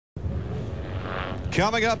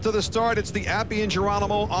Coming up to the start, it's the Appy and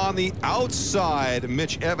Geronimo on the outside.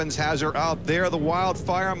 Mitch Evans has her out there. The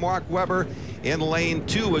Wildfire, Mark Webber in lane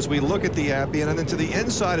 2 as we look at the Appy. And then to the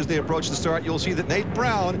inside as they approach the start, you'll see that Nate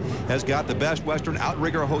Brown has got the Best Western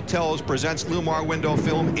Outrigger Hotels presents Lumar window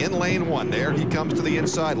film in lane 1. There he comes to the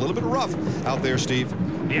inside. A little bit rough out there, Steve.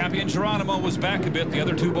 The Appy and Geronimo was back a bit. The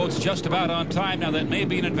other two boats just about on time. Now that may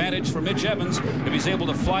be an advantage for Mitch Evans if he's able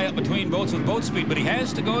to fly up between boats with boat speed, but he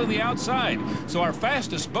has to go to the outside. So our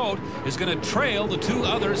fastest boat is going to trail the two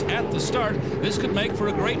others at the start. This could make for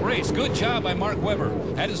a great race. Good job by Mark Webber.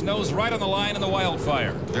 Had his nose right on the line in the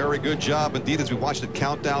Wildfire. Very good job indeed as we watched it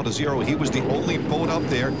count down to 0. He was the only boat up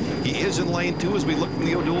there. He is in lane 2 as we look from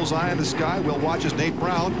the O'Doul's eye in the sky. We'll watch as Nate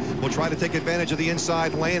Brown will try to take advantage of the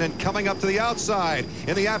inside lane, and coming up to the outside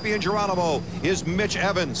in the Appy and Geronimo is Mitch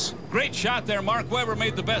Evans. Great shot there. Mark Webber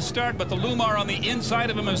made the best start, but the Lumar on the inside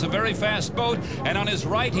of him is a very fast boat, and on his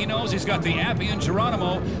right he knows he's got the Appy and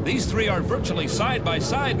Geronimo. These three are virtually side by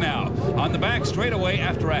side now on the back straightaway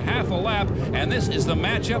after a half a lap, and this is the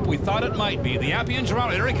matchup we thought it might be. The Appy and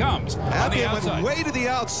Geronimo, there he comes on the outside. Went way to the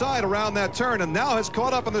outside around that turn, and now has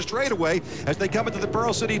caught up on the straightaway as they come into the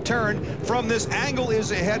Pearl City turn. From this angle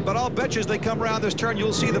is ahead, but I'll bet you as they come around this turn,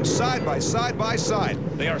 you'll see them side by side by side.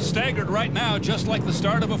 They are staggered right now, just like the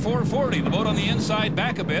start of a 440. The boat on the inside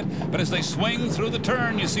back a bit, but as they swing through the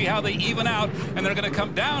turn, you see how they even out, and they're going to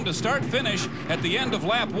come down to start finish at the end of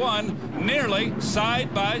lap 1, nearly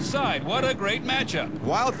side by side. What a great matchup.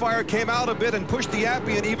 Wildfire came out a bit and pushed the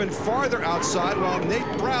Appy and even farther outside, while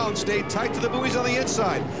Nate Brown stayed tight to the buoys on the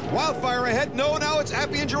inside. Wildfire ahead. No, now it's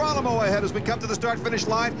Appy and Geronimo ahead as we come to the start-finish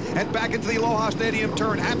line and back into the Aloha Stadium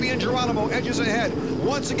turn. Appy and Geronimo edges ahead.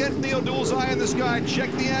 Once again from the O'Doul's eye in the sky.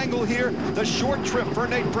 Check the angle here. The short trip for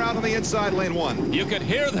Nate Brown on the inside lane 1. You could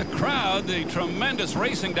hear the crowd, the tremendous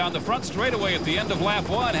racing down the front straightaway at the end of lap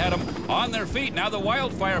 1 had them on their feet. Now the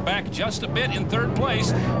Wildfire back just a bit in third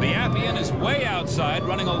place. The Appian is way outside,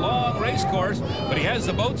 running a long race course, but he has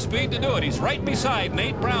the boat speed to do it. He's right beside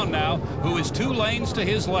Nate Brown now, who is 2 lanes to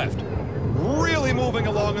his left. Really moving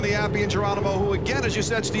along in the Appy and Geronimo, who again, as you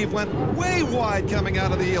said, Steve, went way wide coming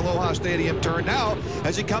out of the Aloha Stadium turn. Now,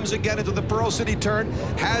 as he comes again into the Pearl City turn,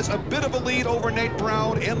 has a bit of a lead over Nate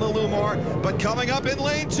Brown in the Lumar. But coming up in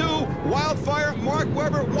lane 2, Wildfire, Mark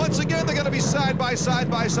Webber, once again, they're going to be side by side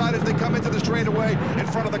as they come into the straightaway in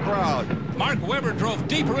front of the crowd. Mark Webber drove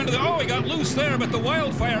deeper into the... Oh, he got loose there, but the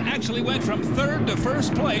Wildfire actually went from third to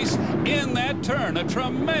first place in that turn. A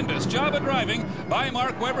tremendous job of driving by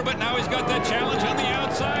Mark Webber, but now he's got that challenge on the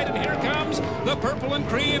outside, and here comes the purple and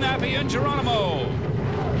green Appy and Geronimo.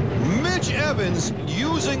 Mitch Evans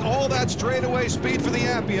using all that straightaway speed for the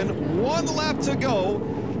Appian. 1 lap to go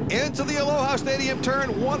into the Aloha Stadium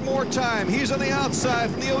turn one more time. He's on the outside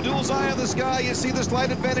from the O'Doul's eye in the sky. You see the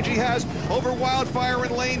slight advantage he has over Wildfire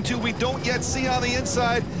in lane 2. We don't yet see on the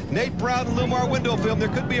inside Nate Brown and Lumar window film. There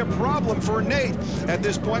could be a problem for Nate at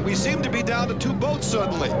this point. We seem to be down to 2 boats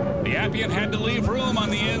suddenly. The Appian had to leave room on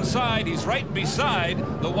the inside. He's right beside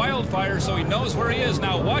the Wildfire, so he knows where he is.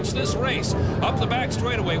 Now watch this race up the back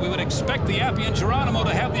straightaway. We would expect the Appy and Geronimo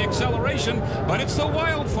to have the acceleration, but it's the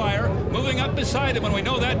Wildfire moving up beside him, and we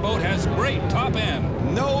know that boat has great top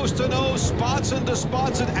end. Nose to nose, spots into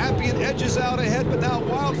spots, and Appian edges out ahead, but now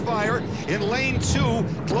Wildfire in lane 2,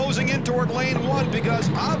 closing in toward lane 1, because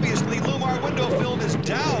obviously Lumar window film is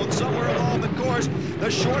down somewhere along the course. The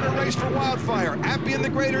shorter race for Wildfire. Appian the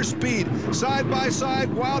greater speed. Side by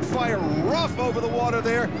side, Wildfire rough over the water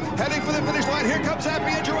there, heading for the finish line. Here comes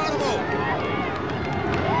Appy and Geronimo.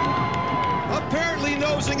 Apparently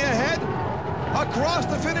nosing ahead. Across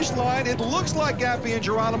the finish line, it looks like Appy and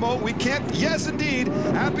Geronimo. We can't, yes indeed,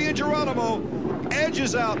 Appy and Geronimo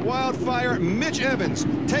edges out Wildfire. Mitch Evans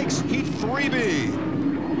takes Heat 3B.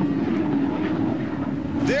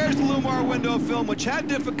 There's the Lumar window film, which had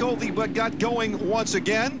difficulty but got going once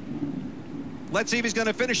again. Let's see if he's going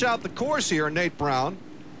to finish out the course here, Nate Brown.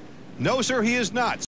 No, sir, he is not.